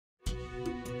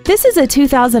This is a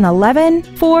 2011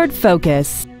 Ford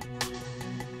Focus.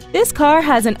 This car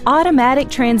has an automatic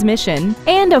transmission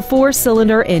and a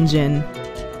 4-cylinder engine.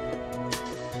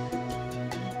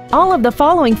 All of the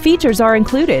following features are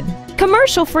included: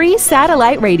 commercial-free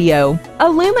satellite radio,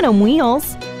 aluminum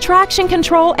wheels, traction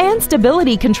control and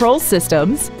stability control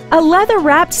systems, a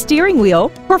leather-wrapped steering wheel,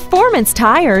 performance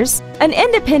tires, an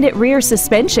independent rear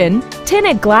suspension,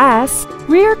 tinted glass,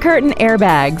 rear curtain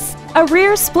airbags, a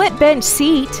rear split bench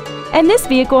seat, and this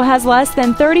vehicle has less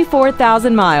than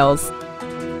 34,000 miles.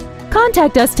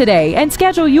 Contact us today and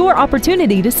schedule your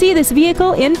opportunity to see this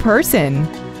vehicle in person.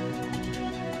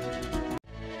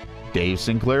 Dave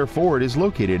Sinclair Ford is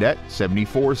located at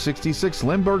 7466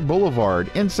 Lindbergh Boulevard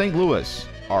in St. Louis.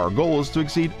 Our goal is to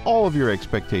exceed all of your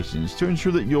expectations to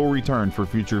ensure that you'll return for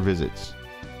future visits.